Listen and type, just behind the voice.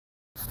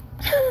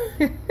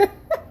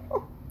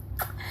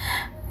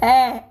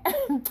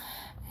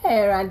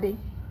Randy.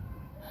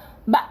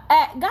 But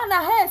Ghana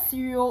has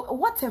you.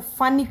 What a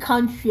funny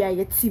country are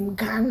your team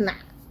Ghana.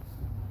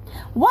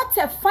 What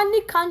a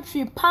funny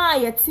country pa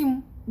your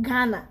team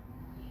Ghana.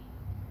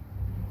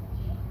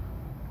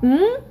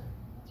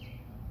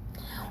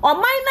 O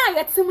mine na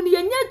your team ni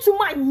yenye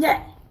juma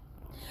nye.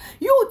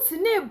 You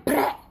tine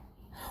bre.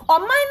 O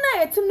mine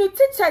na your team no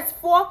teachers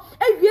for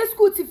every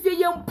school ti fie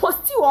yem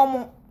posti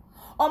omo.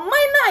 O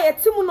mine na your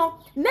team no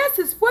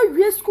nurses for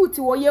every school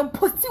ti wo yem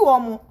posti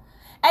omo.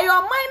 And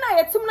your mind na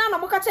yetim na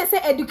no ka say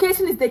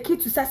education is the key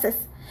to success.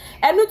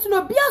 And no to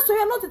no bia so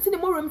you not in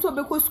more room to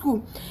be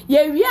school.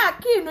 Ye we are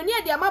key no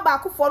near the ama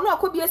ba for no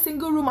akọ a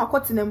single room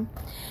akotenem.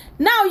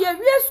 Now ye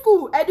we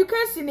school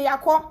education ye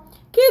akọ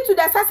key to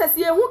the success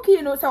ye hu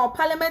key no say o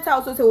parliament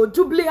house or say o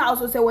jubilee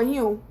house or say o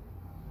hin.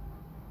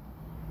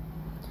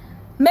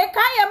 Make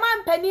I a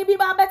man penny bi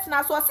ba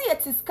betna so say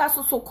it is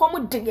caso so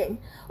come digging.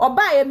 Or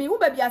buy me hu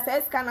ba bia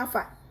say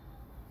scanafa.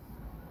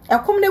 E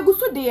kom na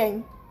gusu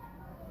de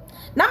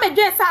na me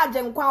dwe sa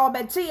agen kwa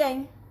obeche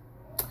yen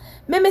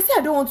me say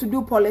I don't want to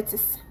do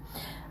politics.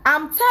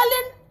 I'm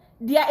telling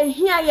their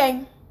ehia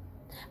yen.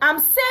 I'm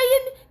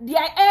saying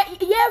their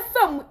ye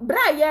fam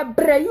bra ye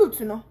bra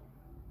youth no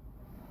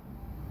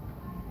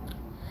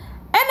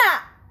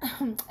ena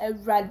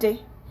everyday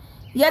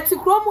yet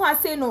krom ha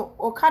say no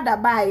okada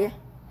bae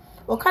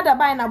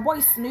na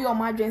boys no your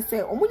madwen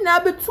say omu nyina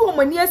betu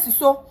omani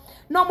asiso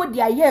na omu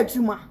dia ye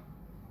adwuma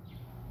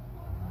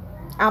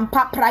am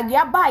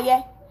papragia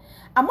bae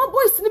ama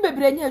boys ni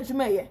bebre nya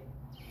adwuma ye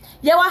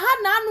wa ha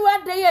na anu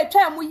ade ye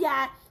twa mu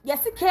ya ye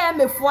sike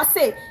mefo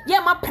se ye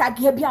ma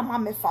pragia bi ama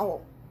mefa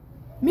ho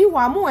me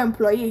wa mo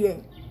employee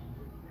ye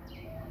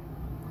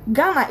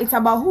Ghana, it's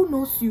about who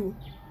knows you.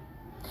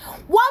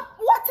 What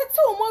it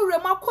o mo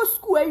rema ko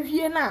school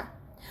awie na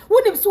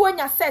wonim so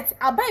anya set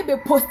abai be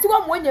posti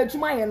wa mo anya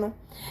adwuma ye no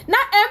na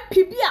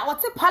MPB a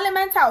wote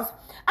parliament house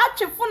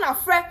atwefo na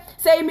frɛ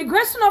say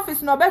immigration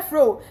office no be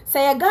fro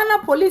say Ghana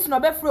police no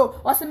be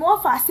fro o se me wo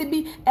fa ase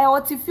bi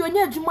wote fi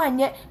onya adwuma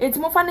anye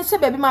etimo fa ne hye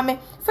baabi ma me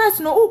first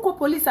no uko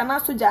police ana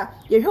soja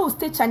ye hwe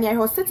state chani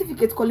ye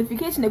certificate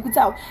qualification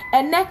ekuta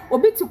enne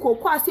obi ti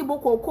kokko ase bo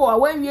kokko a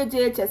wan wie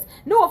JHS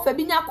ne wo fa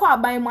bi nya kɔ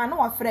aban mu ana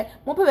wo frɛ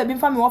mo pe baabi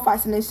mfa me wo fa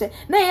ase ne hye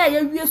na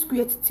ye wie school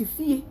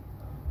yetifie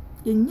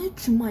ye nya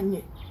adwuma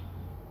anye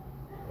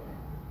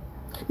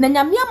na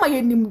nyame ama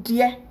ye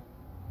nimdeɛ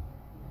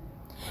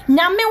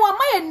nyame wa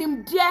ma ye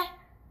nimdeɛ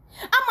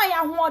ama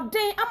ya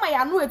hoɔden ama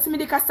ya no etimi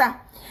de kasa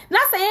na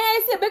sɛ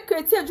ye se be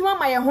create adwuma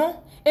ma ye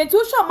ho enti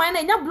wo show man na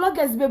nya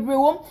bloggers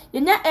bebrewom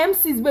ye nya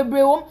MCs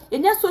bebrewom ye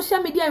nya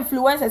social media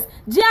influencers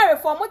GR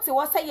reform te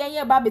wo sɛ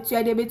ye ba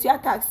betua de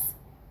betua tax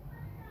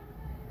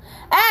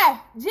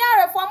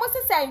GR reform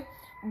se sɛ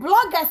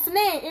bloggers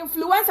ne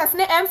influencers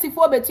ne MC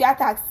for betua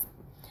tax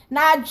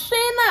na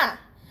adwena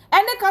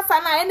ene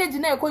kasa na energy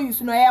na ekɔ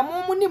use no ye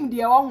mo nim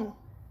de wo ho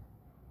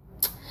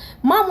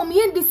mamu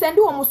me Decend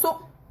wo mo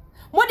so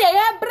mo de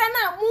ye bre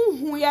na mo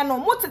hu ye no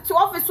mo tete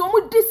office wo mo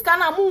diska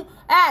na mo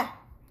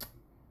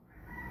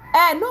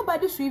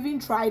nobody should even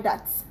try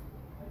that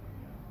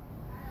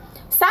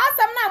sa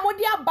asem na mo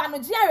de aba no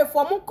GR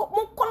reform mo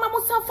kona mo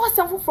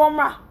sanfo from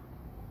ra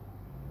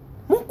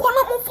mo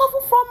kona mo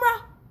fafo from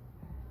ra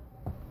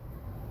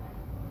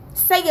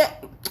say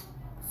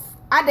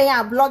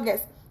adaya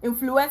bloggers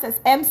influencers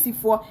MC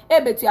for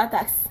ebetua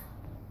tax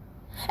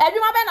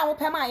edwuma be na wo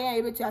pema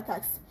ye ebetua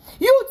tax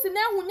youth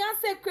na hunya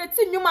secret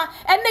nyuma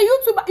ene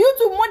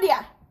YouTube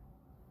modia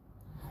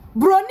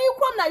broni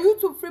kwam na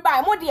YouTube free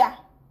buy modia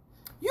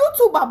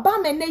YouTube aba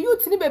me ne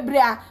youth ni bebre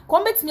a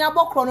kom betimi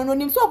abokro no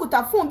nim so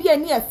okuta phone bi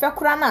ani efe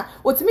kora na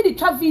otimi di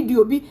twa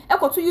video bi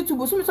ekoto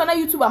YouTube so mi so na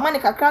YouTube ama ne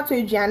kakra to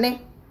aduane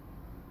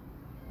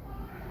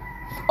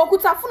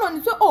okuta phone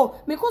ni so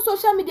because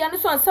social media no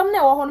so ansam na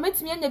e wo ho no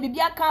metimi anya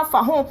bibia kan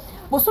fa ho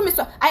boso mi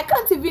so I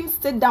can't even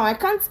sit down, I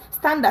can't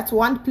stand at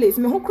one place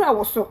me ho kra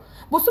wo so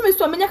boso mi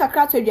so menya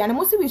kakra to aduane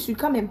mo si we should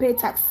come and pay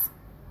tax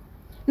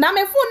na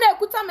me phone na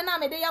ekuta me na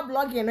me de ya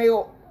blogging no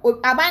yo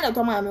aban na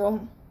to ma me wo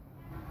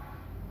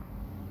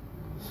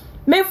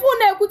me phone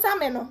na ekuta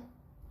me no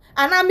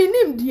ana me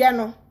nim die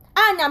no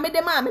anya me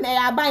de ma me na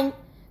ya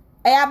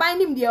aban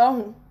nim die wo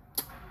ho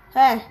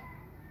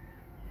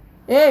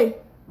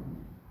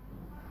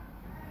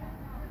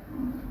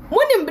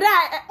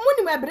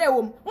munim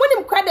ebrewom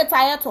munim credit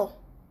ayeto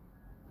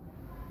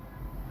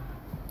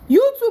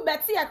YouTube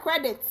beti ya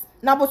credit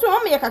na boso ho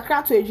me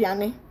kakra to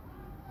aduane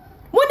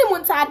munim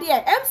ntade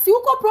MC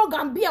uko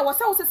program bia wo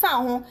se wo sesa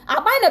ho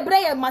aban na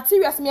bre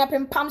materials me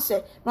apempam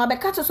hye na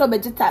obeka che so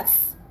beji tax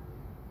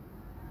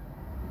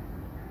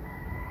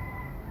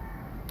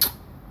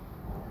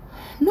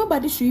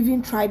nobody should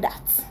even try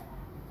that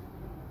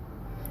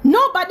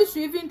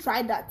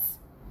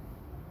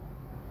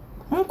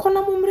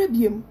Nkona mumre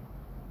biem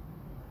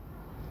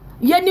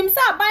yenim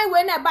sa aban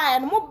we na ba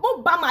no mo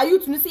ba ma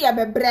youth no se ye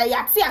bebre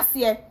ya te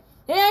ase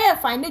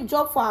find a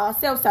job for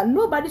ourselves and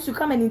nobody should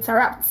come and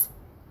interrupt.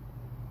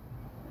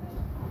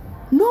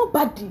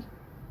 Nobody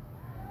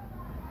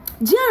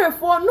Jerry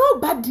for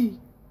nobody.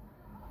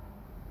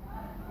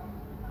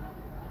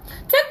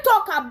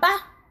 TikTok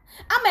aba.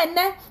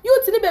 Amene,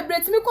 you to be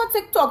break me call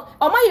TikTok.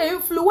 Or my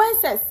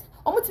influencers.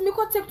 Or me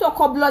call TikTok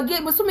or blog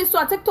game. But so me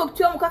saw TikTok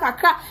to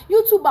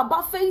YouTube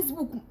about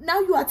Facebook. Now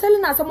you are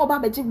telling us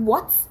about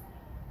what?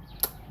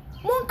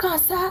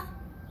 Monkasa.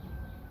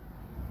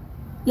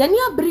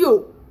 Yanya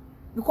brio.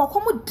 Because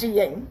come di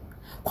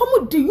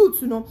come di you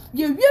to know.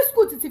 Ye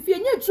school to see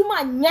ye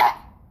juma nye.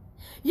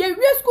 Ye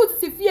school to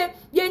see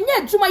ye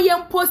nye juma ye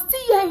posti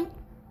ye.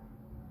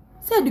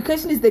 Say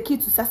education is the key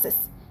to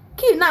success.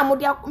 Key na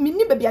modia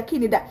mini baby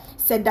akini that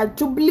said that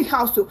Jubilee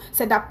House,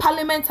 said that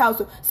Parliament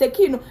House, say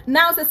key no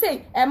now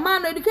say a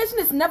man education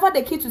is never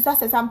the key to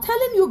success. I'm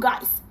telling you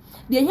guys.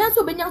 The yanso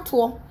benya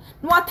to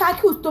no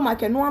attack you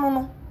stomach and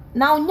no.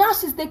 Now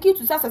nyash is the key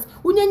to success.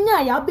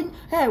 Unya ya bin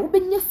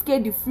ubenye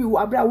scared free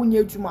abra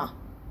unye juma.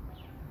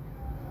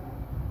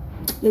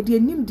 Ye de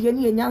nim de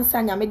ne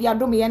nyansa nya me de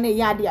adom ye ne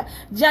ya de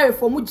Jerry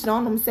for mu gina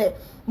onom say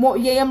mo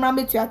ye yemra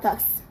me to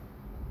attacks.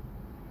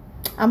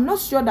 I'm not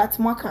sure that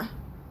Maka.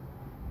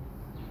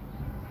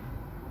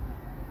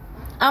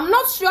 I'm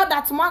not sure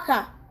that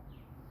Maka.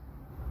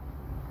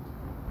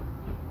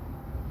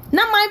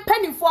 Na my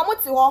penny for mo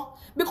ti ho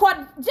because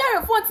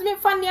Jerry for me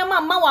fan near ma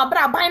wa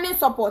bra binding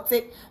support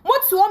it. Mo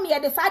ti ho me ye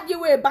de sadie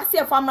we base e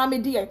famra me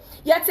de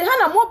ye te ha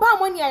na mobile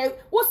money e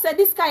wo said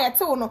this guy e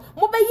te wo no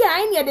mo be ye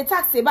ai ne de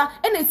taxi ba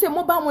e na say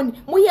mobile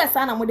money mo ye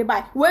sa na mo de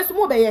buy we so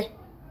mo be ye.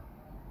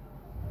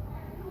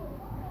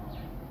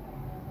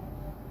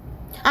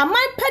 And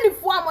my penny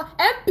for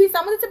MP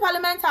Samoti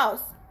Parliament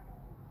House.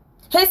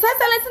 His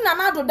Excellency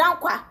Nanado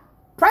Dankwa,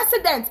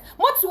 President,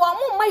 what to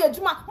a my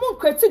juma, moon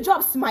create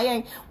jobs, my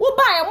yen. Wo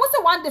buy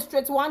a one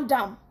district, one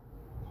down.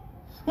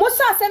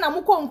 Musa send a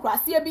muko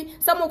uncross, be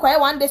some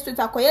one district,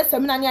 a coy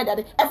seminar near that.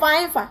 If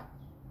I ain't fa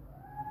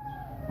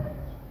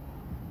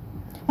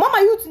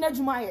Mama, you to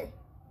Nejumaye.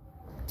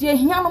 Dear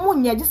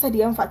Hianamonia just said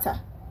the emphata.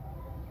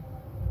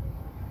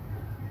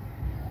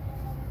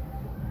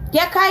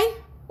 Yakai.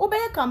 Obey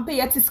campaign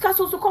yet discuss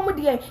also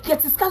comedy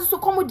yet discuss also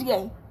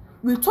comedy.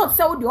 We thought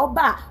so the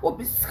oba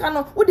obi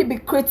scano would be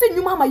creating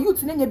you mama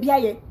youth in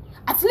biaye.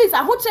 At least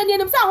I hope any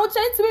them say I hope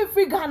to be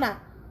free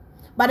Ghana.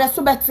 But that's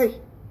so better.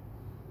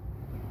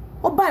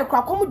 Oba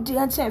crack comedy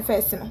and chain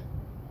first no.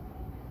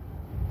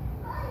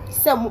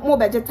 Say more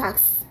budget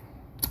tax.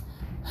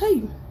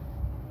 Hey.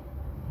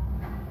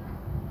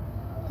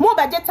 More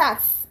budget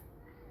tax.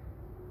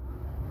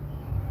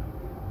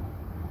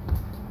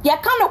 Ye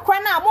cannot cry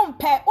now, mum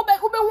pay. Ube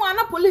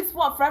one police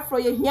for for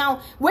your hian,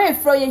 where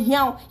for your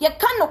hian. Ye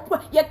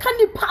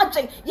can't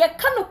pageant, ye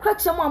cannot crack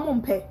some mum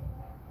pay.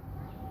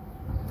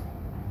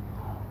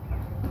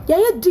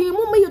 Ye dim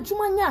mum your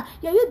jumania,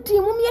 ye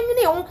dim mum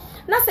ye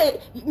na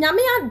say,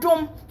 Yamia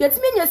drum, yet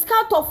mean your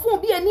scout of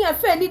phone be a near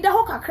fair need the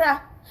hoka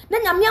cra.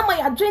 Then Yamia my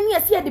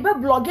adrenia see the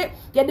bed blog it,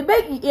 ye the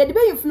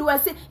bay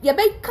influence, ye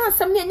bay can't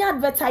some near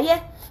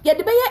advertise. Ye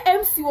the baye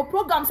MC or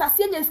programs are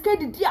seeing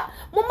scared dear.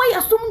 Mama ya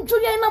sum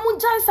Julia na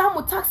munjai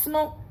sa tax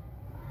no.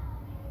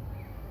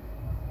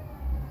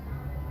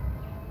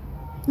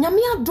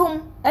 Nyamia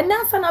dom and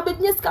nansa na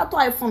bednya scato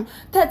iPhone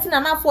 13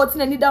 and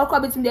 14 and need our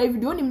crabit in the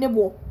video nim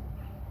nebo.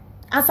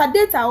 As a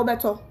data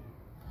obeto.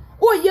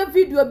 Oh ye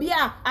video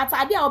bia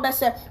atade a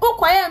obese. O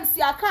koye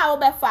MC aka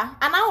obefa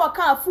and our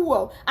car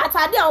fuel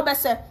atade a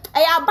obese.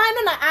 E aban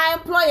no na I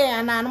employer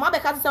and na ma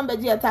beka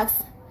somebody a tax.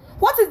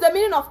 What is the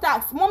meaning of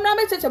tax? Mom na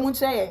me cheche mu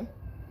kire.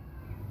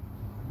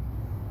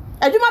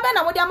 Adwuma be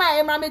na wo dia ma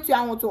emra metu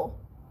anwoto.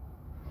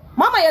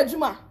 Mama ya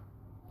adwuma.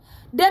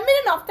 The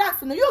meaning of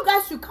tax, no, you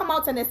guys should come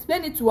out and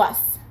explain it to us.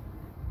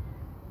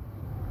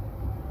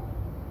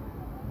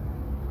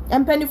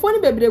 And penny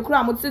phone bebre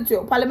kura mo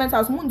tete Parliament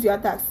House mu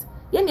ntua tax.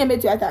 Ye ne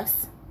metu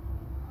tax.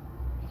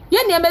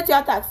 Ye ne metu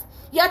tax.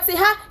 Ye te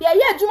ha ye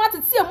adwuma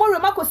tete e mo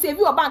rema ko save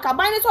your bank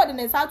aban ne so de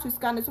ne sa to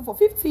scan so for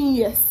 15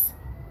 years.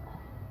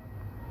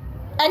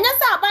 And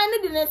yes, I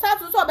buy no the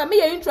South so be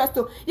me interest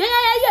to.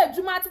 Yeah,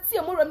 Juma to see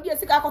a more of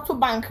sika to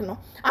bank no.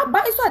 I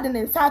buy so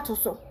the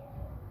South so.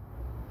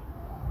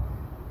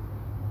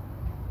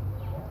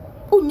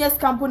 Unyes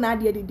campo na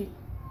de didi.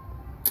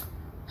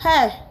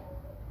 Hey.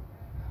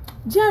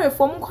 Jerry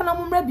for mukona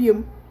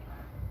mumrebium.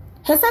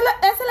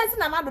 Excellency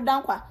Nanado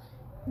Dankwa.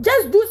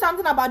 Just do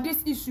something about this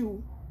issue.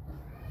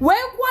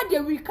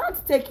 When we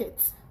can't take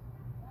it.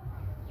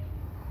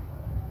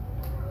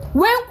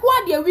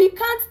 When we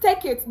can't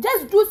take it,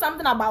 just do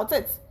something about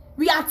it.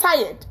 We are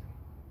tired.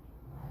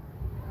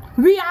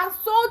 We are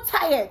so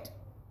tired.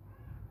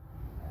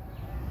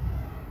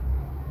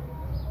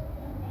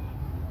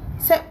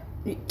 Say,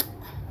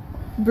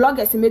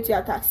 bloggers make your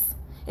attacks,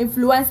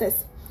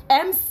 influencers,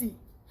 MC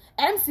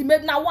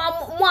made now one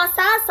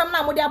some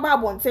na mo dia ba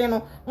bonten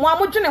no mo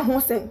amodwene ho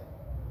sen.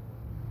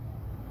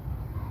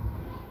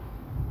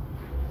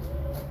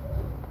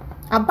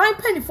 Aban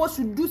penny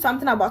should do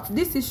something about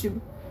this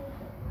issue.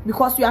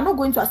 Because we are not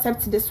going to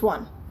accept this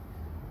one.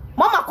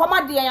 Mama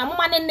come dear ya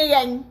mama ne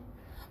yen.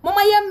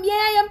 Mama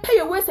yem pay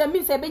away say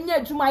me say be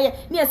nya adwuma ye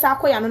na sa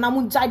akoya no na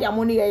mu jade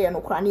amone ye no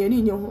kra na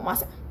ni nyi ho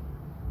masa.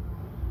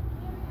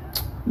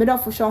 me do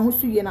official ho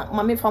su ye na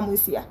mame fa mo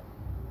nsia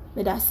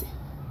me da se